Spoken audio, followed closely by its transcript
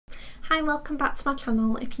Hi, welcome back to my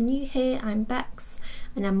channel. If you're new here, I'm Bex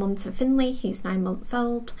and I'm mum to Finley, who's 9 months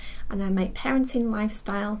old, and I make parenting,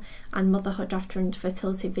 lifestyle and motherhood after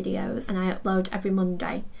infertility videos, and I upload every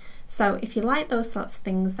Monday. So if you like those sorts of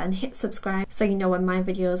things, then hit subscribe so you know when my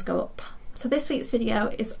videos go up. So this week's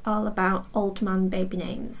video is all about old man baby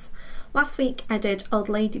names. Last week I did old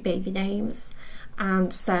lady baby names,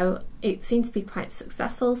 and so it seemed to be quite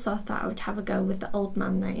successful, so I thought I would have a go with the old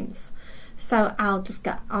man names. So I'll just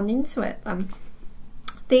get on into it then.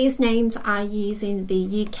 These names are using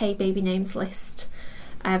the UK baby names list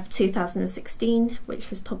of 2016, which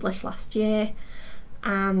was published last year,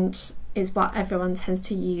 and is what everyone tends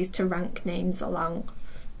to use to rank names along.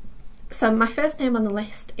 So my first name on the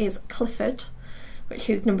list is Clifford, which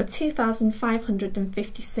is number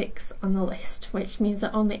 2556 on the list, which means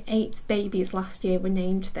that only 8 babies last year were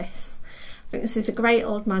named this. I think this is a great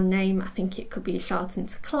old man name. I think it could be shortened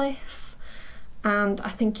to Cliff, and I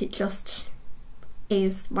think it just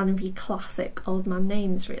is one of your classic old man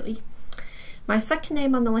names, really. My second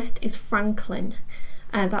name on the list is Franklin.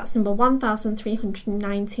 That's number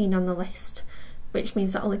 1319 on the list, which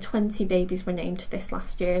means that only 20 babies were named this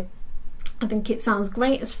last year. I think it sounds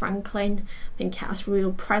great as Franklin. I think it has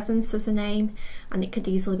real presence as a name, and it could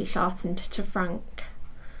easily be shortened to Frank.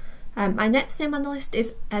 My next name on the list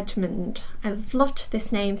is Edmund. I've loved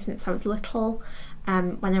this name since I was little,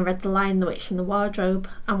 when I read The Lion, the Witch and the Wardrobe,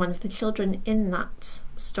 and one of the children in that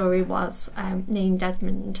story was named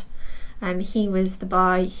Edmund. He was the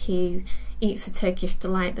boy who eats a Turkish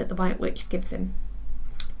delight that the White Witch gives him.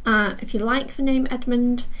 If you like the name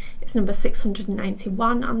Edmund, it's number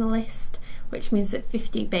 691 on the list, which means that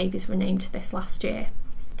 50 babies were named this last year.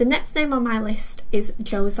 The next name on my list is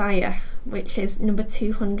Josiah, which is number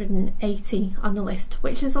 280 on the list,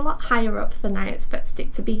 which is a lot higher up than I expected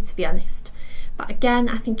it to be honest. But again,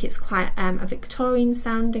 I think it's quite a Victorian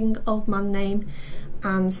sounding old man name,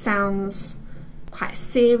 and sounds quite a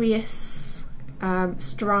serious,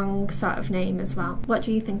 strong sort of name as well. What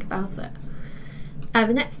do you think about it?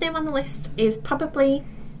 The next name on the list is probably,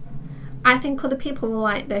 I think other people will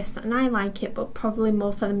like this and I like it, but probably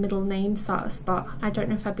more for the middle name sort of spot. I don't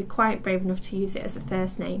know if I'd be quite brave enough to use it as a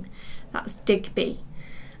first name. That's Digby.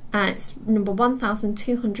 It's number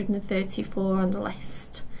 1234 on the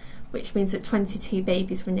list, which means that 22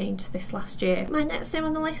 babies were named this last year. My next name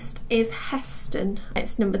on the list is Heston.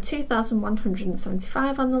 It's number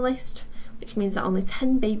 2175 on the list, which means that only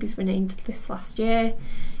 10 babies were named this last year.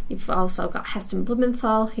 You've also got Heston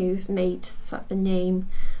Blumenthal, who's made sort of the name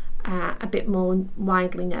a bit more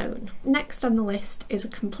widely known. Next on the list is a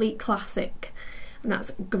complete classic, and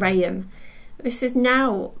that's Graham. This is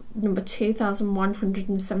now number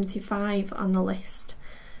 2175 on the list.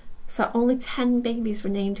 So only 10 babies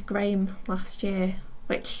were named Graham last year,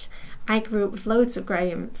 which I grew up with loads of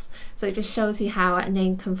Grahams, so it just shows you how a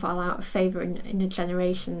name can fall out of favour in a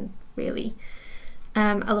generation, really.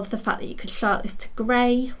 I love the fact that you could short this to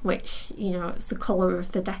grey, which, you know, it's the colour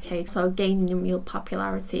of the decade, so gaining in real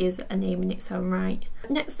popularity is a name in its own right.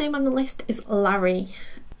 Next name on the list is Larry.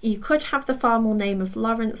 You could have the formal name of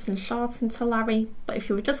Lawrence and shorten to Larry, but if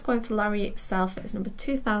you were just going for Larry itself, it's number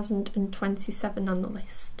 2027 on the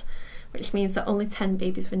list, which means that only 10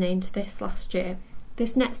 babies were named this last year.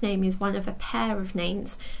 This next name is one of a pair of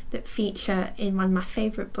names that feature in one of my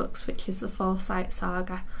favourite books, which is the Forsyte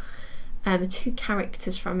Saga. The 2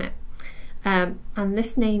 characters from it, and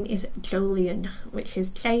this name is Jolyon, which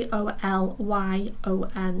is Jolyon,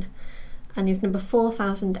 and is number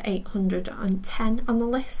 4810 on the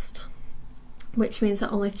list, which means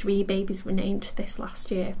that only 3 babies were named this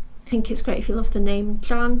last year. I think it's great if you love the name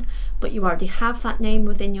John, but you already have that name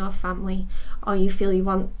within your family, or you feel you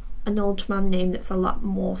want an old man name that's a lot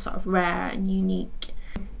more sort of rare and unique.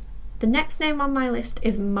 The next name on my list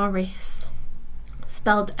is Morris,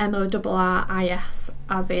 spelled M-O-R-R-I-S,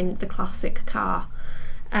 as in the classic car.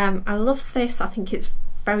 I love this. I think it's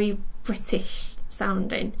very British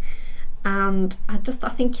sounding, and I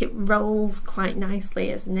think it rolls quite nicely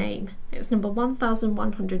as a name. It's number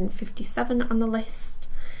 1157 on the list,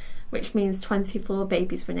 which means 24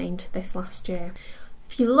 babies were named this last year.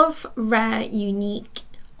 If you love rare, unique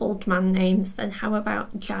old man names, then how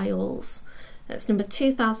about Giles? That's number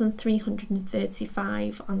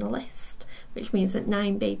 2335 on the list, which means that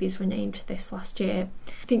 9 babies were named this last year.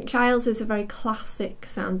 I think Giles is a very classic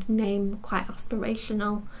sounding name, quite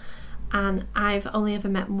aspirational, and I've only ever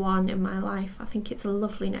met one in my life. I think it's a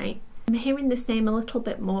lovely name. I'm hearing this name a little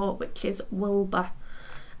bit more, which is Wilbur.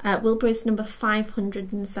 Wilbur is number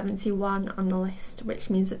 571 on the list, which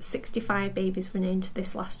means that 65 babies were named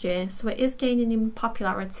this last year. So it is gaining in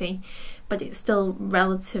popularity, but it's still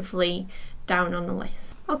relatively down on the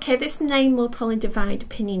list. Okay, this name will probably divide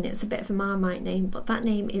opinion. It's a bit of a Marmite name, but that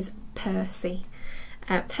name is Percy.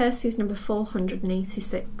 Percy is number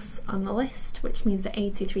 486 on the list, which means that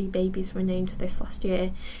 83 babies were named this last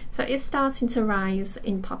year. So it is starting to rise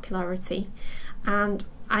in popularity, and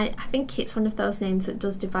I think it's one of those names that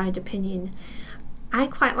does divide opinion. I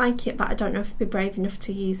quite like it, but I don't know if I'd be brave enough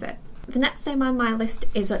to use it. The next name on my list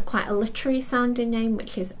is quite a literary sounding name,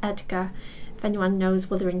 which is Edgar. If anyone knows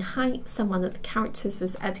Wuthering Heights, then one of the characters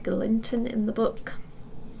was Edgar Linton in the book.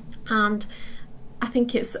 And I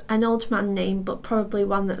think it's an old man name, but probably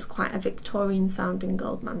one that's quite a Victorian sounding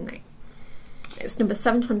old man name. It's number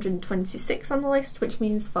 726 on the list, which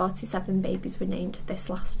means 47 babies were named this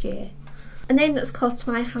last year. A name that's close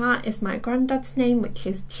to my heart is my granddad's name, which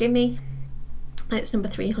is Jimmy. It's number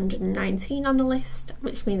 319 on the list,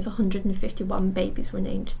 which means 151 babies were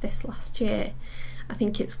named this last year. I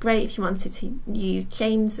think it's great if you wanted to use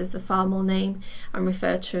James as the formal name and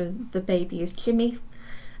refer to the baby as Jimmy.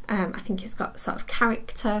 I think it's got sort of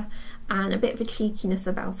character and a bit of a cheekiness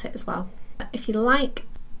about it as well. If you like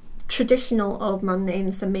traditional old man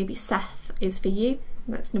names, then maybe Seth is for you.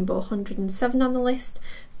 That's number 107 on the list.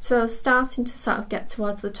 So starting to sort of get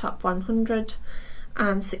towards the top 100,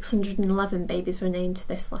 and 611 babies were named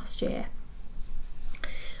this last year.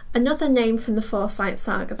 Another name from the Forsyte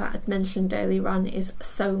saga that I'd mentioned earlier on is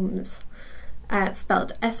Soames,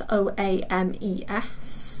 spelled S-O-A-M-E-S,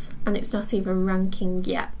 and it's not even ranking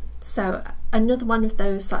yet. So another one of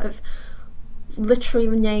those sort of literary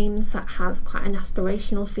names that has quite an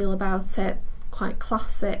aspirational feel about it, quite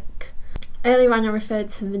classic. Earlier on I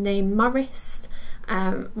referred to the name Morris,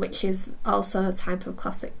 which is also a type of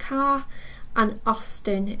classic car, and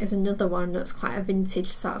Austin is another one that's quite a vintage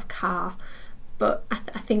sort of car, but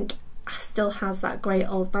I think still has that great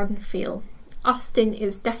old man feel. Austin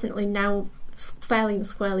is definitely now fairly and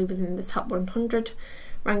squarely within the top 100,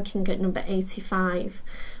 ranking at number 85.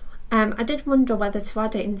 I did wonder whether to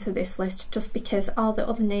add it into this list just because all the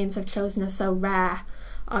other names I've chosen are so rare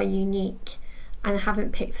or unique, and I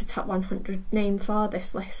haven't picked a top 100 name for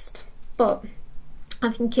this list. But I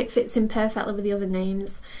think it fits in perfectly with the other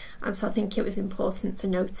names, and so I think it was important to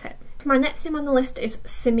note it. My next name on the list is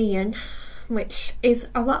Simeon, which is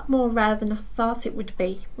a lot more rare than I thought it would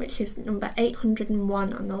be, which is number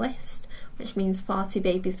 801 on the list, which means 40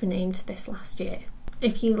 babies were named this last year.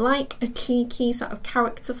 If you like a cheeky, sort of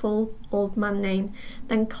characterful old man name,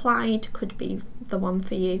 then Clyde could be the one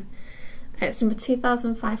for you. It's number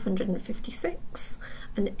 2556,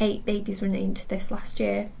 and 8 babies were named this last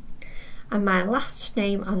year. And my last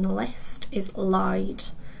name on the list is Lloyd.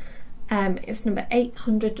 It's number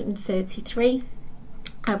 833.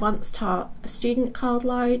 I once taught a student called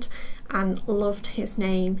Lloyd and loved his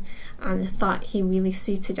name and thought he really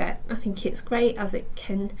suited it. I think it's great as it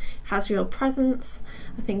has real presence.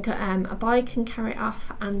 I think a boy can carry it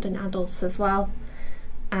off and an adult as well.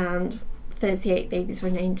 And 38 babies were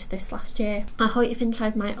named this last year. I hope you've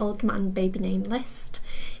enjoyed my old man baby name list.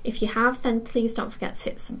 If you have, then please don't forget to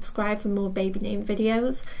hit subscribe for more baby name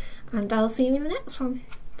videos, and I'll see you in the next one.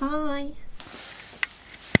 Bye!